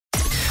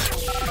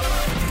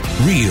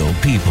Real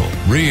people,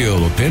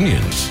 real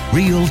opinions,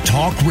 real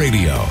talk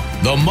radio.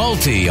 The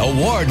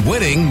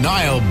multi-award-winning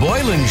Niall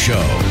Boylan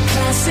Show.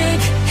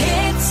 Classic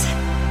hits.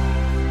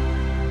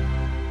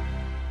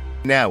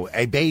 Now,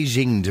 a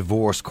Beijing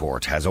divorce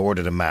court has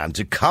ordered a man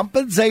to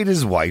compensate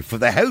his wife for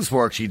the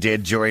housework she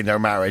did during their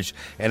marriage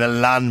in a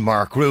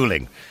landmark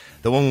ruling.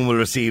 The woman will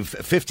receive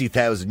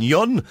 50,000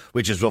 yuan,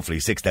 which is roughly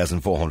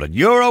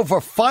 €6,400, for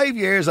 5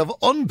 years of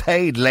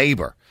unpaid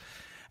labour.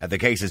 The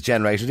case has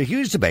generated a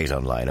huge debate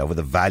online over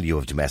the value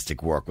of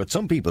domestic work, with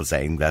some people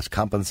saying that the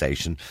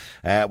compensation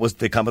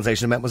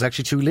amount was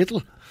actually too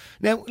little.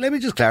 Now, let me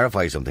just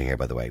clarify something here,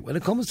 by the way. When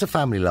it comes to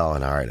family law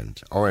in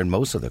Ireland, or in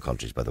most other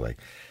countries, by the way,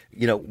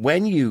 you know,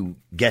 when you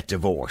get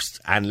divorced,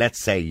 and let's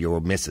say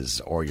your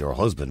missus or your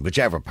husband,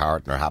 whichever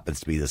partner happens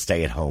to be the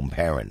stay-at-home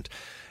parent,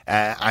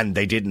 and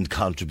they didn't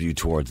contribute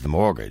towards the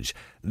mortgage,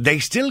 they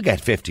still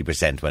get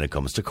 50% when it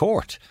comes to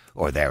court,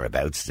 or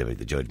thereabouts. The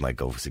judge might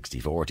go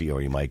 60-40, or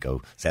he might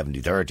go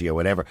 70-30 or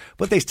whatever,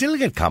 but they still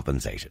get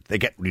compensated. They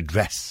get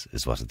redress,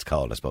 is what it's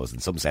called, I suppose, in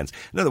some sense.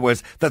 In other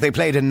words, that they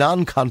played a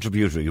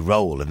non-contributory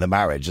role in the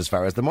marriage as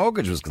far as the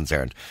mortgage was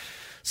concerned.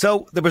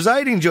 So, the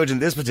presiding judge in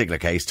this particular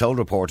case told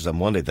reporters on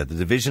Monday that the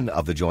division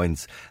of the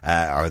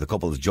the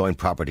couple's joint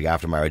property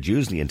after marriage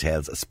usually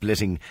entails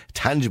splitting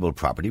tangible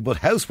property, but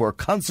housework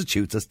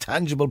constitutes as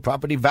tangible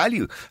property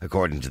value,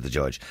 according to the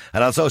judge.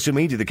 And on social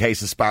media, the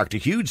case has sparked a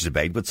huge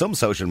debate, with some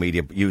social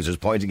media users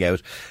pointing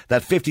out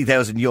that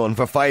 50,000 yuan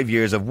for 5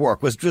 years of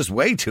work was just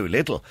way too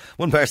little.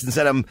 One person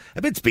said, "I'm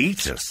a bit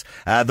speechless.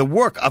 The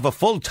work of a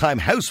full-time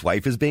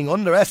housewife is being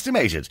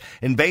underestimated.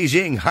 In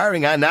Beijing,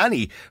 hiring a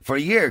nanny for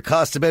a year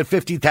costs about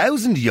 50,000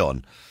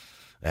 yuan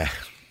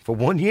for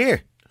 1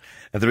 year."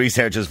 And the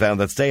researchers found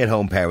that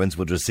stay-at-home parents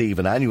would receive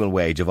an annual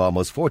wage of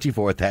almost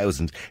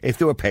 44,000 if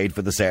they were paid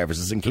for the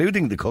services,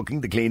 including the cooking,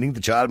 the cleaning, the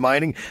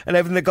childminding and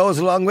everything that goes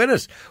along with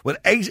it. With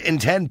 8 in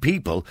 10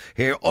 people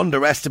here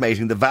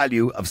underestimating the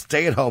value of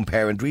stay-at-home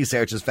parent,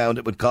 researchers found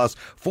it would cost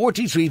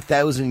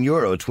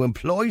 €43,000 to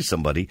employ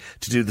somebody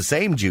to do the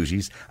same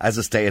duties as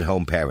a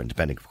stay-at-home parent,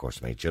 depending, of course,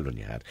 how many children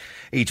you had.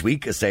 Each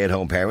week, a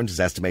stay-at-home parent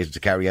is estimated to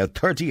carry out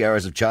 30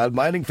 hours of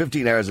childminding,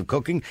 15 hours of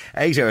cooking,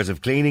 8 hours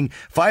of cleaning,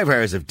 5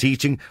 hours of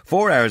teaching,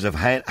 4 hours of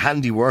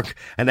handiwork,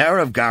 an hour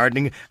of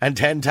gardening and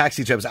 10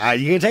 taxi trips.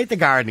 You can take the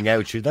gardening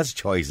out, sure, that's a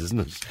choice, isn't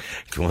it?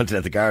 If you want to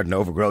let the garden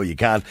overgrow, you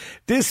can.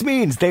 This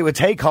means they would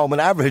take home an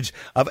average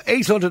of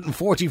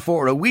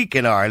 844 a week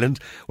in Ireland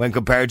when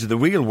compared to the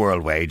real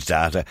world wage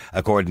data,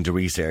 according to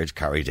research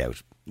carried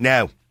out.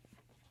 Now,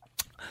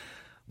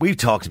 we've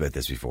talked about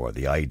this before,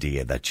 the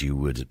idea that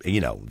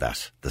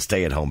that the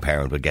stay-at-home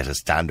parent would get a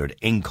standard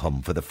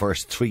income for the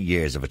first 3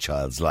 years of a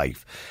child's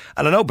life.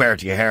 And I know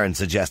Bertie Ahern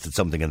suggested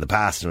something in the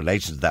past in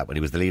relation to that when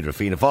he was the leader of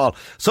Fianna Fáil.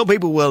 Some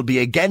people will be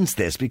against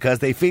this because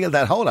they feel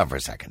that, hold on for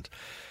a second,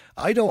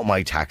 I don't want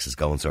my taxes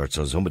going so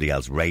somebody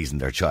else raising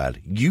their child.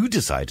 You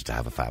decided to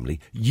have a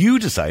family. You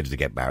decided to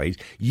get married.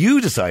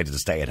 You decided to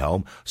stay at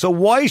home. So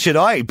why should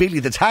I, Billy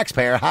the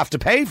taxpayer, have to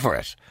pay for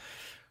it?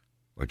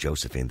 Or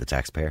Josephine the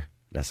taxpayer?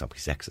 Let's not be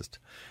sexist.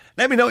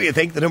 Let me know what you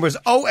think. The number is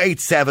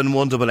 087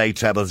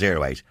 188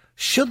 0008.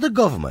 Should the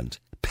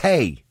government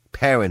pay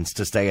parents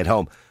to stay at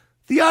home?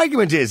 The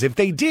argument is, if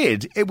they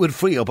did, it would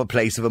free up a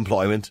place of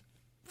employment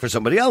for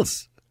somebody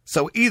else.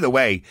 So either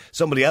way,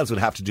 somebody else would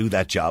have to do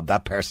that job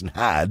that person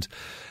had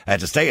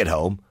to stay at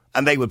home,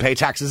 and they would pay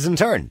taxes in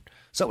turn.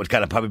 So it would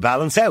kind of probably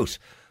balance out.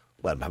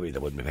 Well, probably they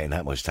wouldn't be paying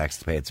that much tax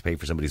to pay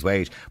for somebody's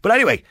wage. But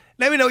anyway,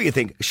 let me know what you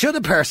think. Should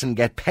a person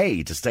get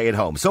paid to stay at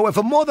home? So if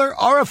a mother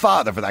or a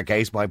father, for that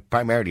case,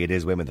 primarily it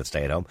is women that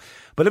stay at home,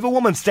 but if a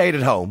woman stayed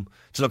at home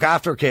to look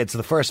after her kids for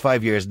the first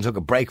 5 years and took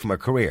a break from her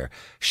career,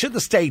 should the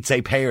state,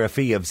 say, pay her a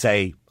fee of,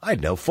 say, I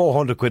don't know,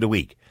 400 quid a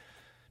week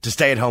to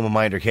stay at home and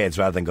mind her kids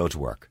rather than go to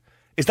work?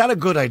 Is that a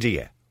good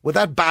idea? Would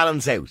that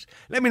balance out?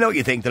 Let me know what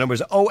you think. The number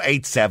is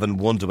 087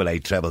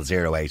 188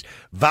 0008.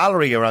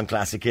 Valerie, you're on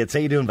Classic Hits. How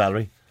you doing,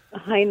 Valerie?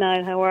 Hi,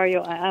 Niall. How are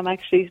you? I'm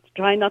actually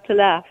trying not to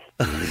laugh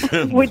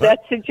with that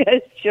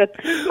suggestion.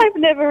 I've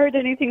never heard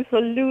anything so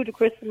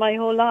ludicrous in my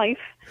whole life.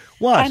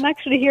 What? I'm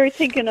actually here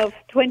thinking of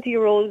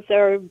 20-year-olds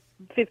or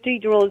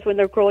 15-year-olds when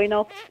they're growing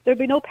up. There'll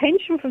be no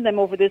pension from them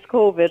over this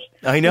COVID.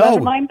 I know.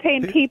 Never mind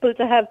paying people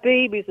to have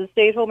babies and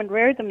stay at home and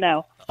rear them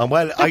now.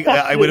 Well,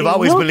 I would have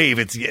always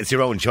believed it's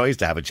your own choice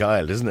to have a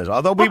child, isn't it?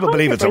 Although people 100%.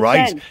 Believe it's a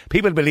right.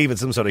 People believe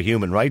it's some sort of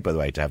human right, by the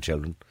way, to have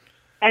children.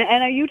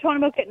 And are you talking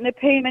about getting a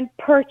payment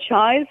per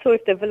child? So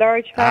if they have a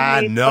large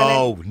family...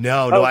 No.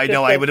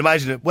 I would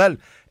imagine it. Well,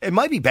 it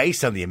might be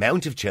based on the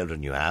amount of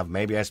children you have,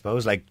 maybe, I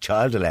suppose, like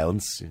child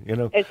allowance, you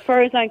know. As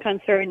far as I'm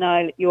concerned,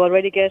 Niall, you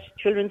already get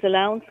children's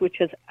allowance, which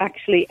has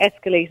actually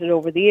escalated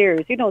over the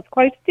years. You know, it's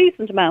quite a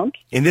decent amount.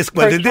 In this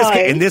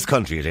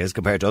country it is,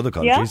 compared to other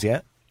countries,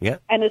 yeah. Yeah.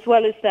 And as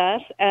well as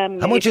that...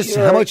 How much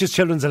is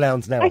children's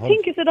allowance now? I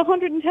think, is it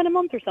 110 a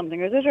month or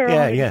something, is it? Or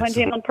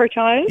 120 a month per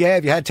child? Yeah,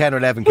 if you had 10 or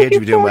 11 kids,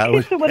 you'd be doing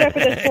well. So whatever,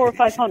 that's 400 or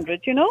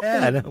 500, you know?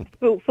 Yeah, I know.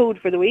 Food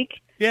for the week.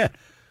 Yeah. Do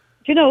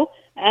you know?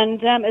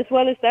 And as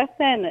well as that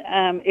then,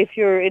 if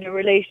you're in a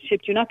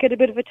relationship, do you not get a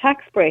bit of a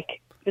tax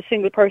break? the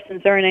single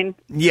person's earning.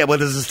 Yeah, well,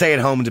 there's a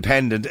stay-at-home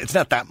dependent. It's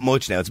not that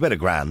much now. It's about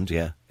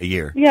 $1,000, a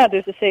year. Yeah,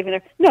 there's a saving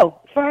there. No,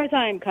 as far as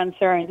I'm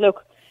concerned,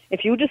 look,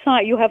 if you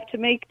decide, you have to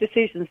make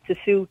decisions to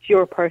suit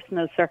your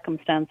personal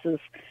circumstances.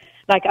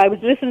 Like, I was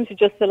listening to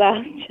just the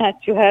last chat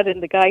you had,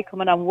 and the guy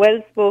coming on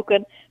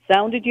well-spoken,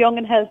 sounded young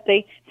and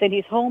healthy, said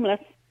he's homeless.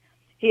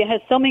 He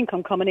has some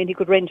income coming in, he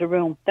could rent a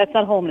room. That's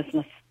not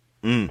homelessness.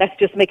 That's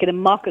just making a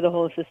mock of the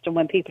whole system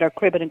when people are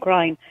cribbing and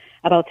crying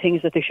about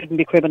things that they shouldn't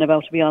be cribbing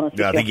about, to be honest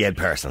with I you. think he had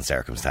personal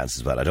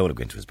circumstances as well. I don't want to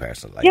go into his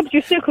personal life. Yeah, but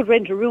you still could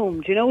rent a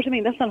room. Do you know what I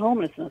mean? That's not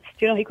homelessness.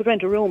 Do you know, he could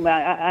rent a room.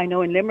 I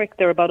know in Limerick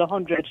they're about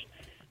 100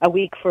 a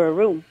week for a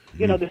room.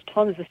 You know, there's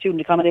tons of student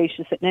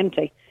accommodation sitting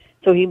empty.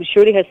 So he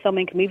surely has some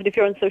income. Even if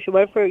you're on social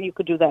welfare, you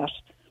could do that.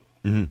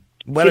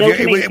 Well, You know what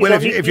I mean? You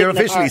don't need if to you're live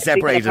in a officially park, sleep in a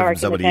separated from park in a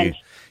somebody, tent.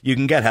 you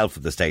can get help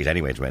from the state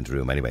anyway to rent a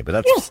room anyway. But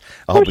that's Yeah, a of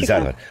whole course you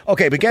side of can. it.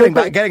 Okay, but getting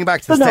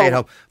back to the So no,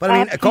 stay-at-home. But I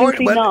mean,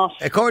 absolutely not.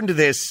 according to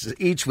this,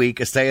 each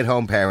week a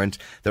stay-at-home parent,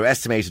 they're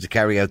estimated to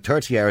carry out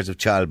 30 hours of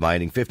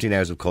childminding, 15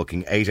 hours of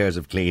cooking, 8 hours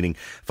of cleaning,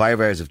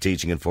 5 hours of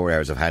teaching, and 4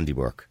 hours of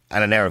handiwork,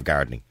 and an hour of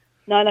gardening.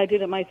 No, and I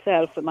did it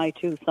myself with my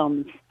two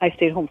sons. I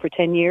stayed home for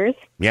 10 years.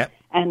 Yeah.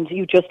 And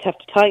you just have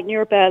to tighten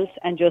your belt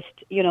and just,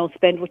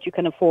 spend what you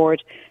can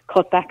afford,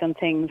 cut back on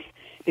things,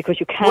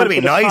 because you can't. Would it be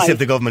for the nice price. if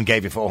the government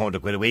gave you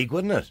 400 quid a week,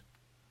 wouldn't it?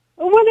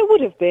 Well, it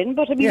would have been,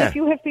 but I mean, Yeah. if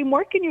you have been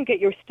working, you get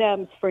your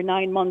stamps for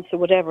 9 months or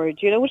whatever. Do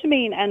you know what I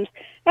mean? And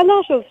a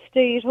lot of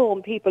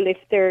stay-at-home people, if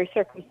their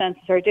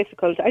circumstances are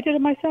difficult, I did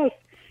it myself.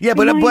 Yeah,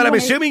 but 9 I'm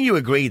months. assuming you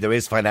agree there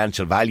is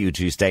financial value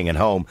to you staying at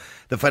home.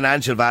 The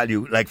financial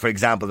value, like, for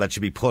example, that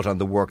should be put on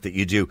the work that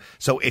you do.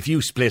 So if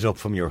you split up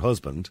from your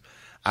husband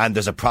and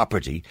there's a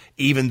property,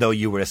 even though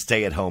you were a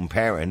stay-at-home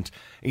parent,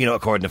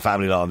 according to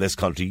family law in this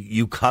country,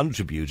 you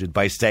contributed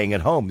by staying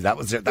at home. That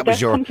was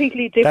That's your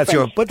completely different. That's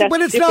your. But That's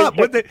it's different.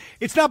 not. But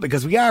it's not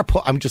because we are.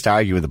 I'm just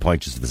arguing the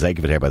point just for the sake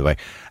of it here. By the way,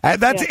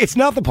 it's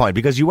not the point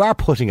because you are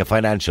putting a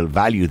financial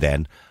value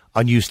then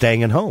on you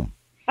staying at home.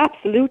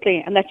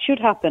 Absolutely, and that should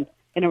happen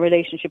in a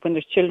relationship when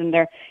there's children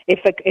there.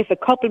 If a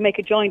couple make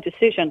a joint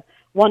decision,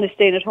 one is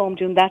staying at home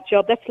doing that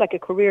job, that's like a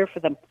career for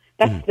them.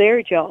 That's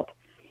their job.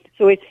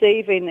 So it's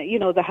saving,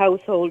 the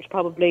household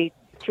probably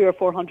 300 or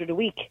 400 a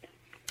week.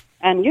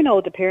 And,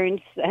 the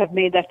parents have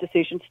made that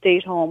decision, stay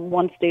at home,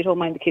 one stay at home,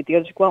 mind the kid, the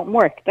other to go out and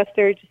work. That's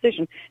their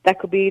decision. That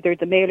could be either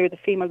the male or the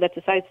female that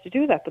decides to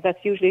do that, but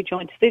that's usually a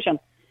joint decision.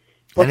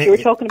 What you were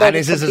talking about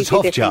is this a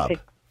completely tough job,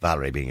 different.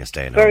 Valerie, being a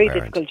stay-at-home Very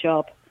parent? difficult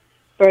job.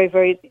 Very,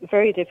 very,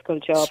 very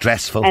difficult job.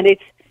 Stressful. And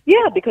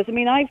because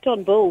I've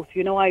done both.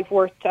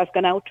 I've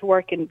gone out to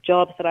work in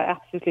jobs that I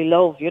absolutely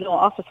love,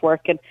 office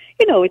work. And,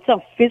 it's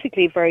not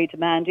physically very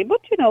demanding,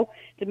 but,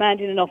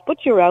 demanding enough.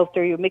 But you're out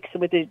there, you're mixing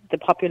with the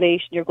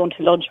population, you're going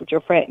to lunch with your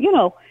friend,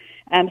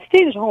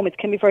 staying at home, it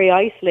can be very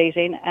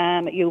isolating.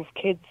 You've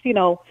kids,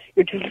 you're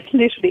doing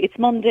literally, it's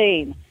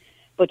mundane.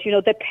 But,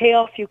 the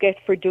payoff you get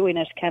for doing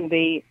it can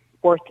be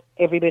worth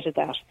every bit of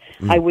that.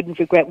 I wouldn't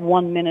regret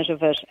 1 minute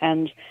of it,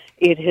 and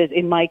it has,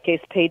 in my case,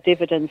 paid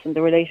dividends in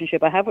the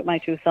relationship I have with my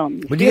two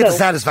sons. Well, you get the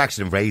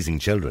satisfaction of raising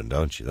children,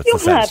 don't you? That's You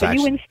the have, and satisfaction.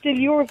 you instill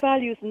your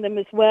values in them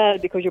as well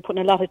because you're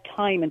putting a lot of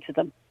time into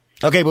them.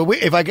 Okay, but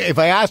if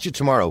I asked you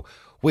tomorrow,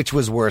 which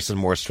was worse and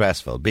more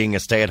stressful, being a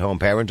stay-at-home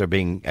parent or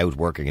being out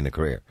working in a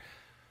career?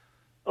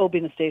 Oh,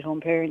 being a stay-at-home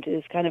parent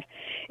is kind of...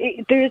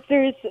 There's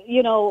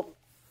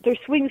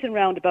swings and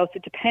roundabouts.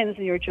 It depends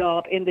on your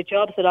job. In the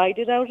jobs that I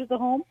did out of the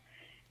home,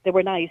 they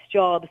were nice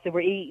jobs. They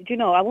were,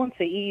 I won't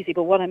say easy,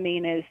 but what I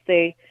mean is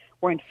they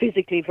weren't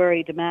physically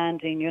very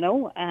demanding,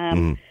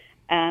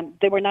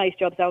 they were nice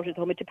jobs out of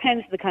the home. It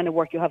depends on the kind of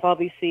work you have.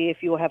 Obviously,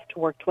 if you have to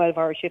work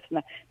 12-hour shifts,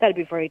 and that'd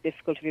be very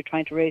difficult if you're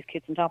trying to raise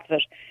kids on top of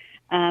it.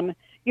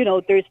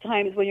 There's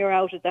times when you're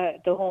out at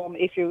the home,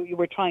 if you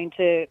were trying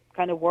to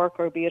kind of work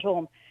or be at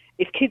home.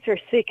 If kids are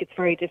sick, it's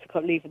very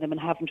difficult leaving them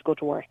and having to go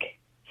to work.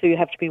 So you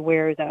have to be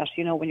aware of that,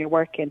 when you're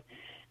working.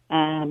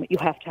 You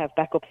have to have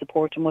backup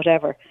support and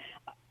whatever.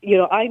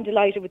 I'm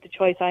delighted with the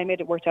choice I made.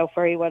 It worked out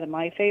very well in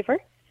my favour,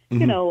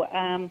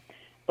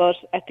 but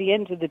at the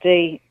end of the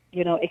day,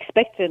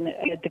 expecting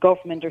the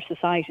government or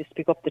society to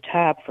pick up the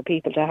tab for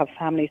people to have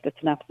families,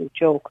 that's an absolute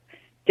joke.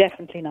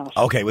 Definitely not.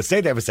 Okay, well, stay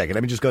there for a second.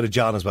 Let me just go to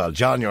John as well.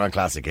 John, you're on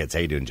Classic Hits.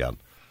 How you doing, John?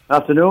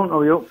 Afternoon, how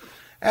are you?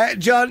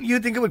 John, you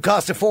think it would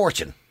cost a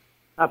fortune?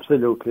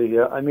 Absolutely,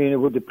 yeah. I mean, it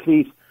would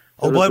deplete...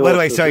 Oh, by the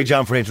way, sorry,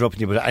 John, for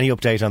interrupting you, but any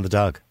update on the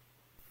dog?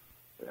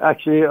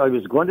 Actually, I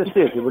was going to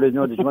say it, but I didn't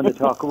know, did you want to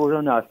talk about it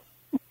or not?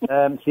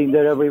 Seeing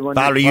that everyone...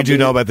 Valerie, you do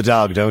know about the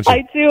dog, don't you?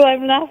 I do.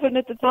 I'm laughing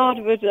at the thought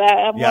of it.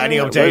 Any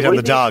update on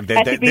the dog?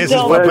 This is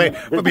what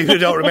for people who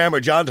don't remember.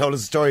 John told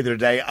us a story the other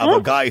day of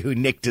a guy who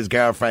nicked his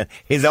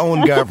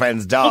own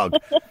girlfriend's dog,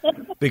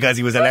 because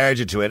he was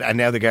allergic to it, and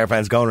now the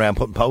girlfriend's going around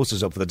putting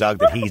posters up for the dog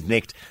that he's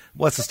nicked.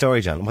 What's the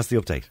story, John? What's the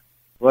update?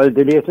 Well,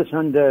 the latest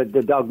on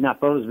the dog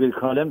nappers, we'll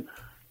call him,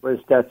 was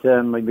that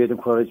I made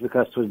inquiries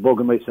because it was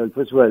bugging myself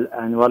as well.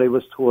 And what I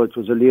was told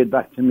was relayed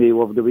back to me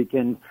over the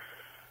weekend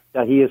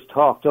that he has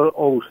talked her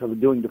out of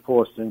doing the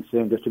posting,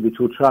 saying that to be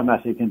too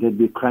traumatic and there'd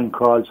be crank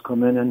calls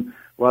coming and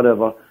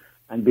whatever.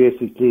 And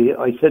basically,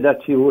 I said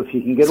that to you, if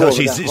you can get over that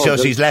hurdle.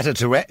 She's let it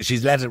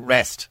she's let it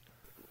rest.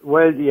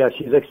 Well, yeah,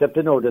 she's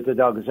accepted now that the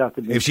dog is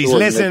after being If she's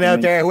stolen, listening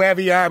out there, whoever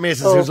you are,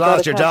 Mrs. Oh, who's God,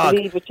 lost I your can't dog,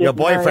 believe it, your you're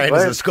boyfriend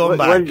married. is a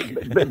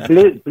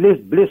scumbag. Well,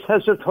 Bliss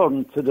has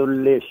returned to the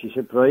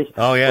relationship, right?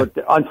 Oh, yeah.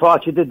 But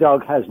unfortunately, the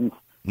dog hasn't.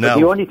 No. But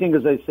the only thing,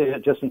 as I say,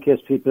 just in case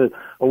people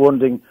are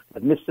wondering, I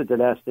missed it the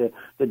last day,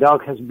 the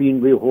dog has been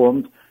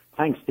rehomed,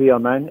 thanks to your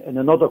man, in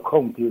another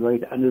county,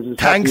 right? And is as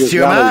Thanks happy as to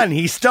your Donald. man,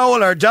 he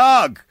stole our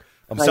dog.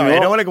 I'm sorry, I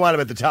know. don't want to go on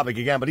about the topic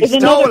again, but he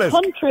In stole another it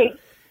country.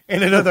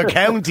 in another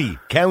county.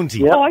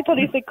 Yeah. Oh, I thought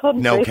he said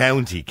country. No,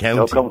 county.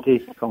 No,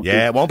 county.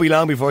 Yeah, it won't be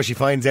long before she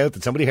finds out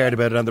that somebody heard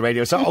about it on the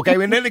radio. So, okay,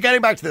 we're nearly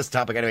getting back to this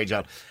topic anyway,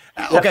 John.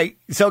 Okay,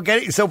 so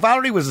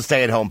Valerie was a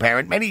stay-at-home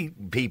parent. Many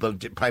people,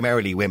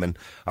 primarily women,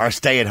 are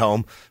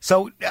stay-at-home.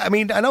 So, I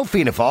mean, I know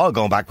Fianna Fáil,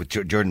 going back with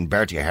Jordan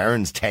Bertie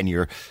Ahern's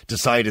tenure,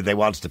 decided they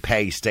wanted to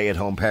pay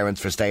stay-at-home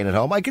parents for staying at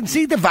home. I can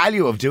see the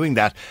value of doing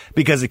that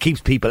because it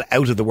keeps people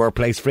out of the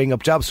workplace, freeing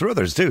up jobs for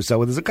others too.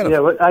 So there's a kind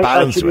of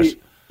balance to it.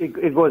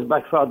 It goes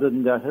back further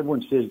than that. At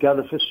one stage,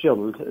 Gareth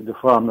Fitzgerald, the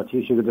former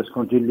Taoiseach of this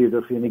country, leader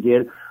of Fine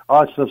Gael,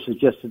 also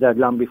suggested that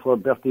long before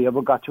Bertie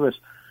ever got to it.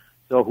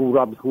 So who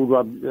robbed?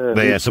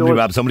 Somebody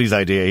robbed somebody's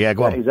idea. Yeah,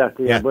 go on.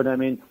 Exactly. Yeah. But I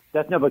mean,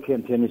 that never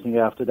came to anything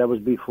after. That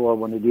was before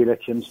one of the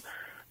elections.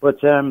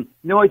 But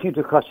no, I think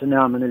it cost an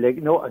arm and a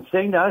leg. No, I'm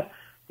saying that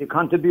the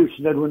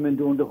contribution that women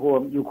do in the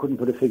home, you couldn't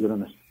put a figure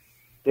on it.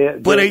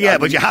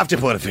 But you have to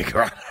put a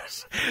figure on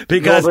it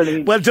because,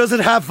 does it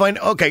have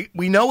okay,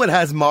 we know it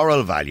has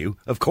moral value.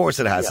 Of course,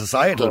 it has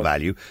societal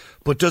value,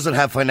 but does it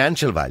have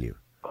financial value?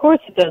 Of course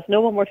it does.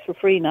 No one works for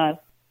free now.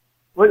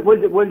 Well,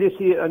 you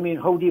see, I mean,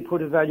 how do you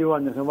put a value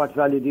on it, and what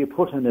value do you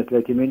put on it?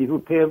 Like, I mean, if you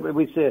pay,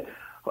 we say,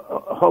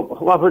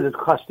 what would it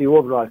cost, the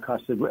overall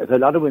cost? If a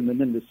lot of women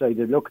then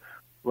decided, look,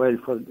 well,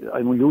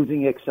 I'm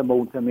losing X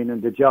amount, I mean,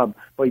 in the job,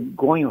 by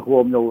going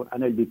home now,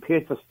 and I'll be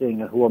paid for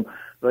staying at home,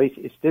 right,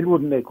 it still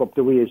wouldn't make up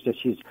the wage that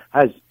she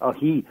has, or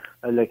he,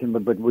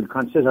 but would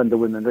consider on the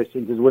women, right,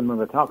 since the women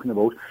we're talking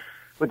about.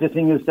 But the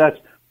thing is that,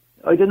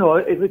 I don't know,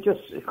 it would just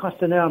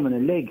cost an arm and a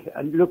leg.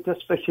 And look, there's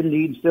special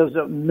needs, there's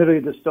a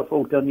myriad of stuff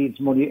out there needs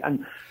money.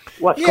 And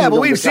but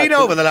we've seen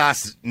over the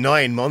last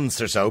 9 months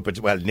or so,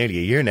 nearly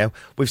a year now,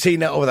 we've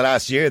seen over the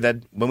last year that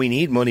when we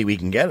need money, we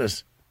can get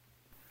it.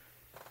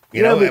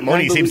 You know,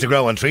 money seems to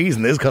grow on trees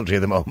in this country at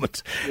the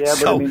moment. Yeah,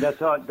 so, but I mean,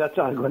 that's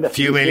all going to... A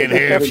few million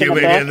here, a few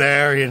million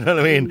there, you know what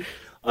I mean?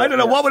 I don't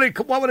know, what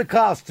would it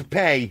cost to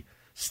pay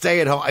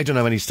stay-at-home? I don't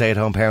know how many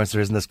stay-at-home parents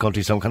there is in this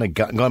country, so I'm going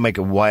to make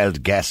a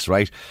wild guess,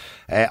 right?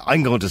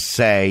 I'm going to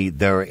say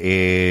there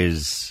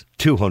is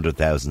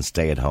 200,000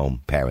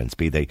 stay-at-home parents,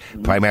 be they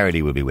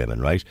primarily will be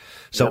women, right?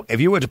 So if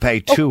you were to pay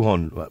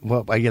 200...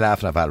 What are you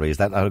laughing at, Valerie? Is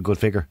that not a good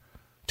figure?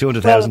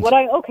 200,000?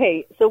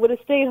 So with a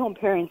stay-at-home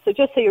parent, so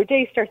just say your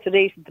day starts at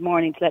 8 in the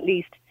morning till at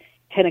least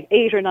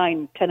 8 or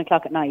 9, 10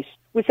 o'clock at night.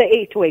 We'll say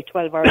 8 to 8,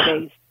 12-hour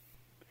days.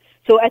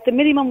 So at the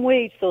minimum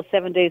wage, so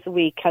 7 days a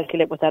week,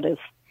 calculate what that is.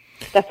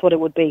 That's what it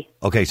would be.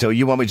 Okay, so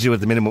you want me to do it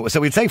at the minimum? So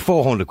we'd say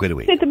 400 quid a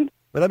week. Would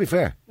that be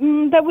fair?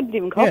 That wouldn't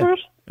even cover it.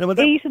 No,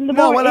 8 in the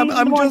morning.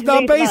 I'm just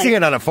not basing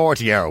it on a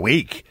 40-hour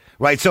week.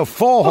 Right, so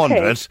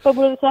 400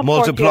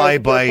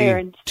 multiplied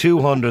by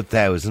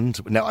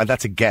 200,000. Now,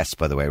 that's a guess,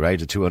 by the way, right?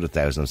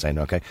 200,000, I'm saying,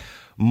 okay.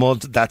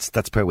 That's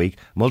per week.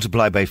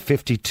 Multiplied by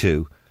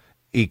 52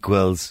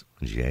 equals...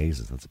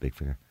 Jesus, that's a big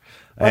figure.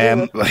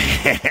 Right,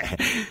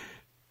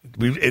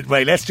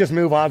 let's just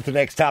move on to the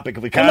next topic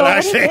if we can,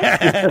 actually.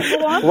 Am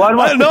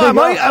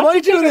I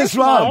doing this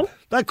wrong?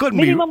 That couldn't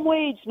be... Minimum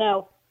wage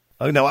now.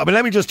 Oh, no, but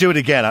let me just do it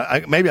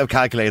again. Maybe I've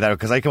calculated that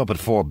because I come up with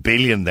 4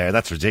 billion there.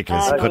 That's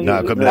ridiculous. I don't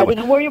know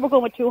where you were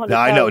going with 200,000. No,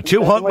 I know.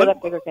 200. Where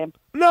that figure came.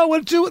 No, well,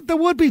 there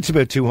would be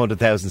about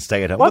 200,000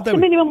 stay at home. What's the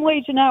minimum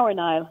wage an hour,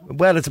 Niall?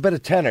 Well, it's about a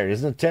tenner,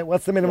 isn't it?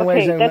 What's the minimum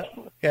wage?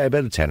 Yeah,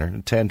 about a tenner.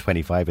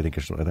 10.25, I think,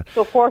 or something like that.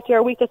 So 40 hour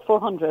a week, that's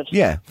 400.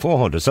 Yeah,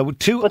 400. So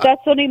But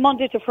that's only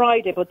Monday to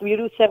Friday, but we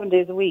do 7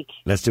 days a week.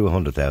 Let's do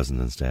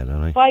 100,000 instead, all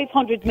right?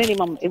 500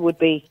 minimum it would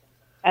be.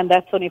 And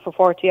that's only for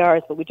 40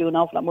 hours, but we do an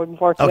awful lot more than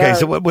 40 hours. Okay,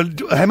 so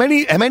how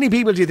many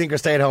people do you think are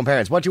stay-at-home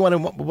parents? What do you want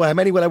to? How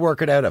many will I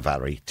work it out at,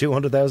 Valerie?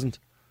 200,000?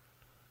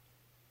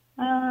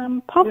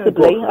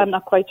 Possibly. I'm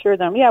not quite sure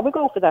then. Yeah, we'll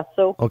go for that.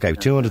 So okay,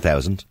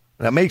 200,000.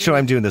 Now make sure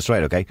I'm doing this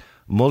right, okay?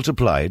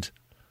 Multiplied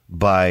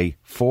by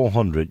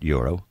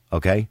 €400,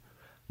 okay?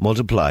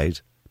 Multiplied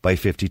by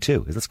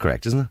 52. That's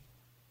correct, isn't it?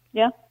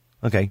 Yeah.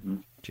 Okay.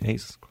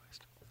 Jesus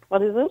Christ.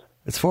 What is it?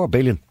 It's 4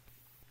 billion.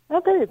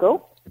 Oh, there you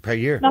go. Per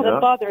year. Not a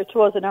bother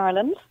to us in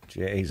Ireland.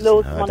 Jesus.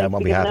 That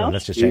won't be happening.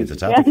 Let's just change the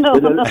topic. Yeah, no.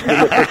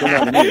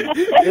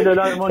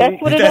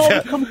 That's what it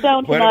always comes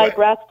down to, my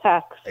brass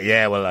tacks.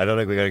 Yeah, well, I don't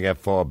think we're going to get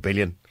 4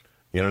 billion.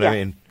 You know what I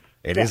mean?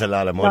 It is a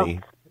lot of money.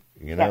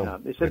 You know,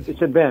 it's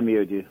a BAME,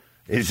 you do.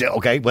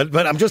 Okay, but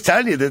I'm just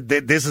telling you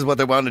that this is what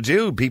they want to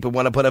do. People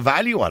want to put a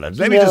value on it.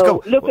 Let me just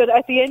go. Look,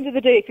 at the end of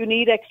the day, if you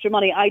need extra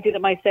money, I did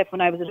it myself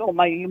when I was at home.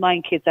 You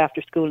mind kids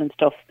after school and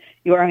stuff.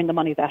 You earn the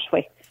money that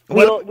way.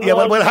 Well,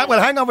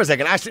 hang on for a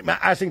second.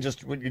 Ashling,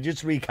 just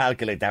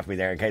recalculate that for me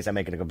there in case I'm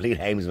making a complete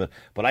hames of it.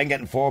 But I'm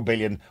getting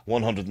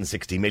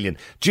 4,160,000,000.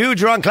 Jude,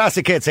 you're on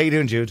Classic Hits. How you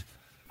doing, Jude?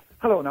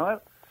 Hello,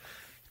 Niall.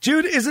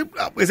 Jude, is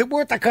it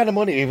worth that kind of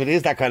money? If it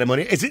is that kind of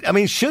money,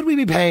 should we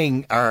be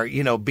paying or,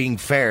 being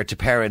fair to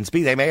parents,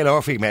 be they male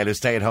or female, who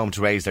stay at home to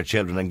raise their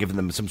children and giving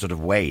them some sort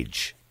of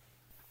wage?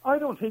 I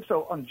don't think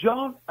so. And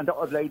John and the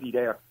old lady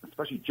there,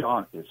 especially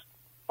John, is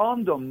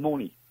on the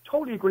money.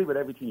 Totally agree with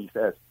everything he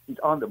says. He's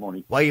on the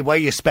money. Why are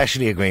you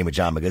especially agreeing with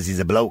John? Because he's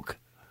a bloke.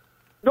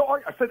 No,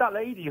 I said that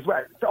lady as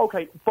well.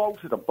 Okay,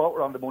 both of them, both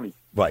are on the money.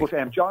 Right.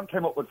 But John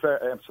came up with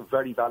some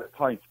very valid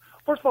points.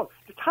 First of all,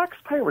 the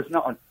taxpayer is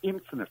not an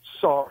infinite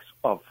source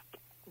of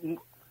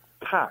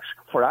cash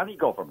for any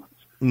government.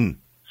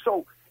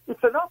 So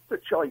it's an option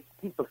choice.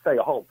 People stay at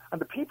home,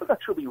 and the people that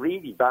should be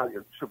really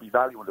valuing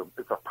them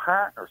is their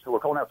partners who are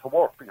going out to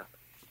work, because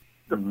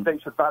they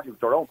should value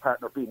their own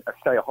partner being a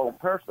stay-at-home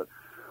person.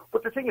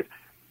 But the thing is,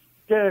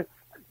 the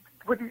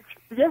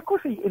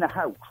equity in a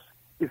house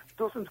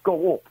doesn't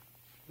go up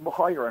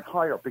higher and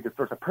higher because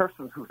there's a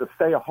person who's a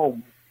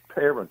stay-at-home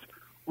parent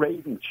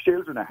raising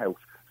children in a house.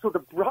 So the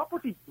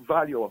property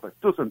value of it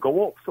doesn't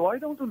go up. So I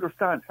don't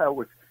understand how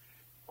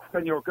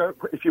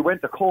if you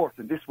went to court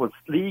and this was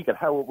legal,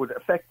 how it would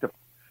affect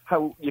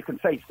how you can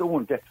say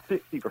someone gets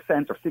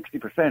 50% or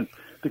 60%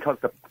 because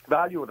the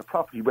value of the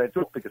property went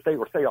up because they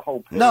were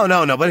stay-at-home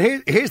parents. No. But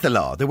here's the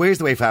law. Here's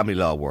the way family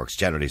law works,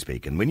 generally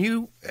speaking.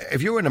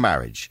 If you're in a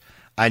marriage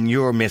and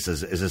your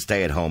missus is a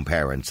stay-at-home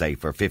parent, say,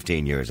 for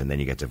 15 years, and then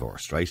you get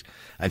divorced, right?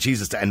 And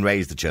and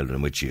raised the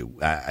children with you,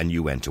 and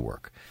you went to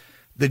work.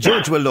 The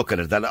judge will look at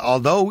it that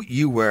although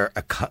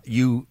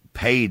you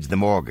paid the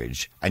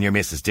mortgage and your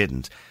missus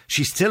didn't,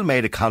 she still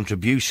made a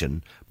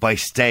contribution by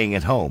staying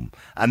at home.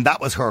 And that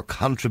was her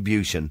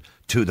contribution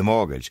to the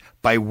mortgage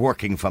by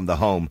working from the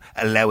home,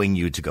 allowing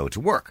you to go to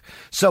work.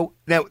 So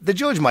now the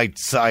judge might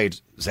side,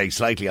 say,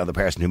 slightly on the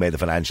person who made the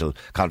financial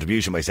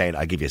contribution by saying,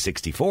 I give you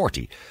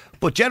 60-40.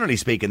 But generally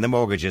speaking, the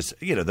mortgages,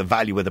 the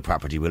value of the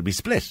property will be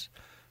split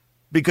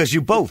because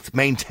you both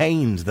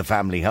maintained the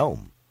family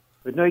home.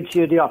 But now she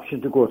had the option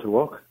to go to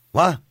work.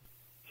 What?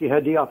 She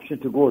had the option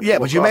to go to work.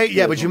 But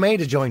you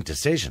made a joint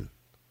decision.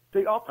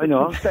 They opted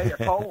to stay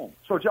at home.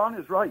 So John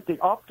is right. They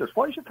opted.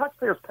 Why should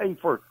taxpayers pay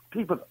for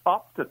people's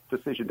opted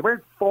decision? They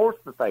weren't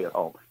forced to stay at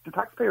home. The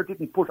taxpayer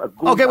didn't put a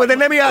good... Okay, well then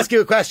let me ask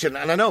you a question.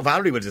 And I know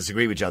Valerie would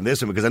disagree with you on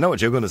this one because I know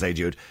what you're going to say,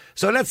 Jude.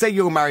 So let's say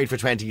you were married for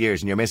 20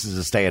 years and your missus is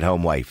a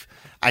stay-at-home wife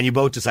and you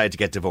both decided to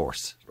get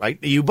divorced,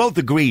 right? You both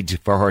agreed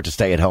for her to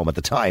stay at home at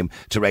the time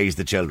to raise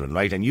the children,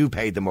 right? And you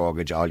paid the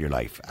mortgage all your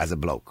life as a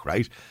bloke,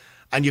 right?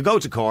 And you go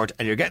to court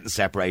and you're getting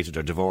separated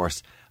or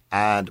divorced.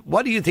 And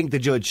what do you think the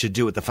judge should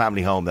do with the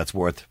family home that's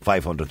worth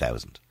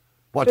 500,000?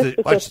 What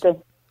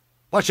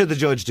should the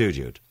judge do,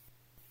 Jude?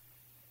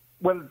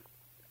 Well,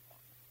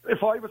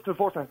 if I was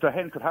divorced, the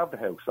hen could have the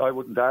house. I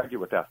wouldn't argue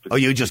with that. Oh,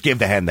 you just give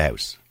the hen the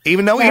house,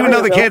 even though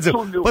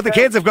the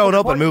kids have grown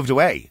up and moved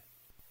away.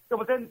 Yeah,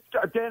 but then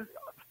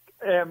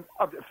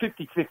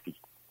 50-50.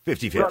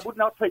 50-50. Well, I would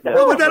not take that.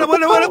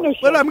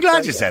 Well, I'm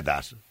glad you said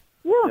that.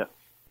 Yeah.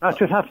 That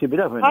should have to be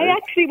that way. I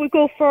actually would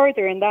go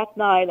further in that,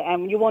 Niall.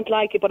 You won't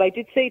like it, but I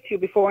did say to you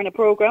before in a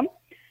programme,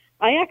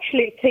 I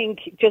actually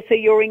think, just say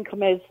your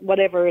income is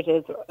whatever it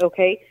is,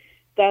 okay,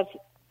 that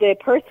the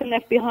person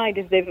left behind,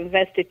 if they've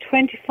invested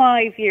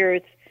 25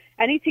 years,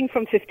 anything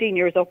from 15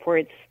 years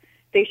upwards,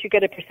 they should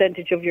get a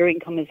percentage of your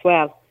income as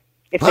well.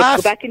 If they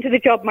go back into the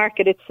job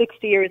market at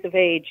 60 years of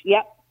age,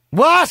 yeah.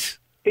 What?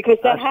 Because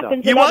that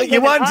happens. You want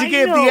to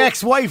give the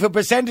ex-wife a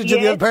percentage of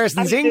the other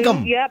person's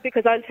income? Yeah,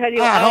 because I'll tell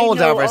you. Hold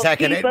on for a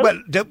second.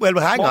 Well,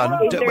 hang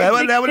on.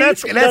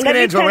 Let's get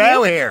into a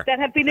row here. That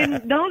have been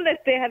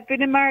they have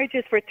been in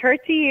marriages for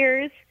 30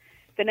 years.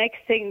 The next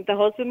thing, the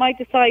husband might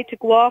decide to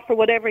go off or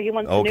whatever he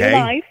wants a new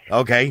life.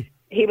 Okay.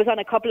 He was on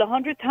a couple of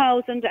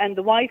 100,000, and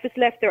the wife is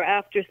left there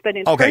after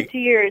spending 30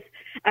 years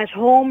at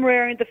home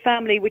rearing the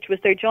family, which was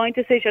their joint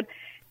decision.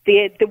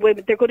 The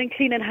women, they're going and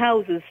cleaning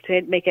houses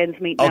to make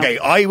ends meet now. Okay,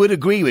 I would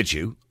agree with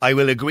you. I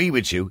will agree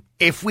with you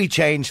if we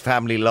change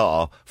family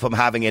law from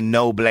having a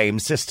no-blame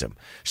system.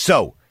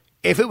 So,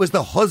 if it was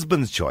the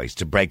husband's choice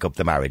to break up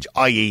the marriage,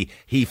 i.e.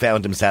 he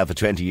found himself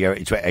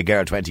a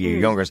girl 20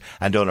 years younger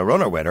and done a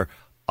runner with her,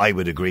 I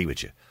would agree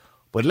with you.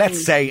 But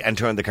let's say and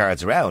turn the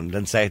cards around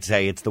and say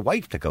it's the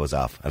wife that goes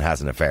off and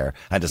has an affair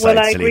and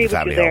decides to leave the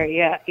family home. Well, I agree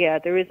with you there. Yeah,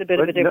 there is a bit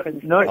of a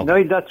difference.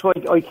 No, that's why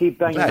I keep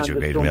banging on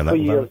the drum for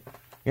years.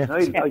 Yeah.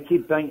 I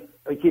keep banging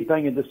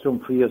the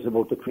drum for years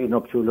about the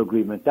prenuptial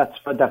agreement. That's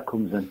where that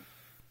comes in.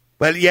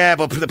 Well, yeah,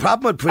 but the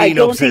problem with prenups I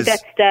don't think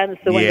that stands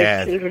when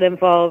there's children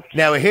involved.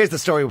 Now, here's the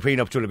story with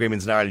prenuptial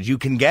agreements in Ireland. You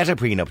can get a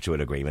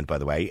prenuptial agreement, by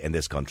the way, in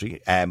this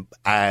country,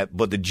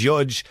 but the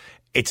judge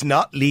It's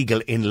not legal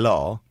in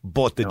law,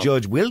 but the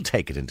judge will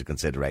take it into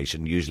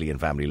consideration, usually in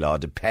family law,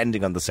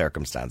 depending on the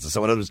circumstances.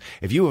 So in other words,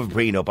 if you have a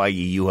prenup, i.e.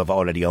 you have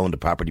already owned a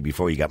property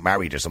before you got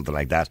married or something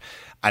like that,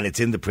 and it's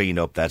in the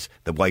prenup that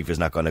the wife is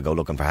not going to go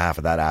looking for half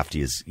of that after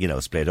you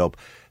split up,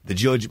 the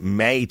judge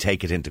may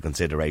take it into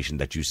consideration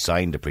that you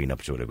signed a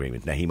prenuptial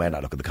agreement. Now, he might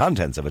not look at the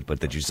contents of it, but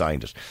that you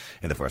signed it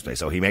in the first place.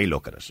 So he may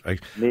look at it,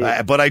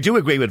 right? But I do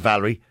agree with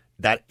Valerie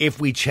that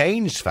if we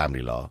changed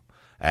family law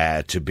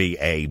to be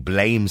a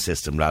blame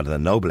system rather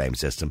than no blame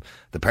system,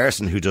 the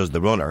person who does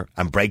the runner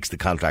and breaks the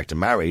contract in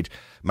marriage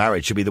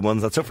should be the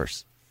ones that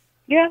suffers.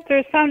 Yeah,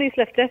 there's families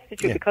left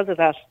destitute because of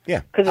that.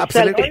 Yeah, because of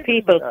absolutely. selfish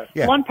people.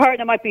 Yeah. One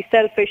partner might be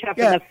selfish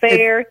after an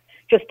affair.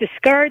 Just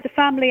discard the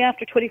family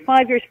after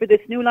 25 years for this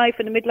new life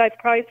and a midlife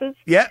crisis.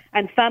 Yeah.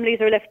 And families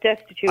are left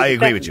destitute. I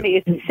agree with you.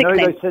 It's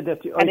sickening. I said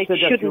that and it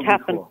shouldn't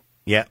happen. Before.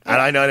 Yeah,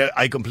 and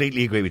I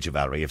completely agree with you,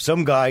 Valerie. If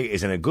some guy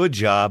is in a good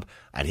job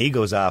and he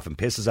goes off and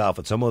pisses off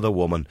at some other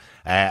woman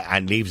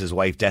and leaves his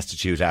wife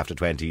destitute after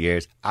 20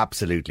 years,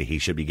 absolutely he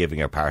should be giving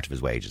her part of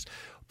his wages.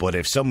 But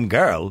if some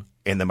girl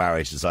in the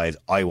marriage decides,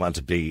 I want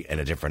to be in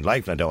a different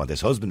life and I don't want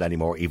this husband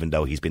anymore, even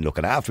though he's been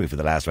looking after me for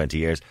the last 20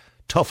 years,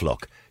 tough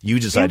luck. You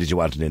decided you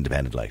want an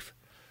independent life.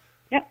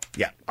 Yeah.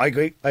 Yeah, I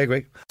agree.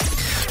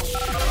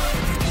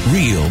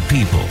 Real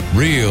people,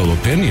 real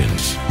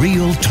opinions,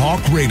 real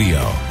talk radio.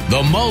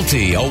 The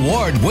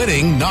multi-award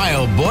winning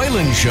Niall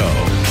Boylan Show.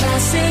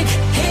 Classic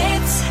hits.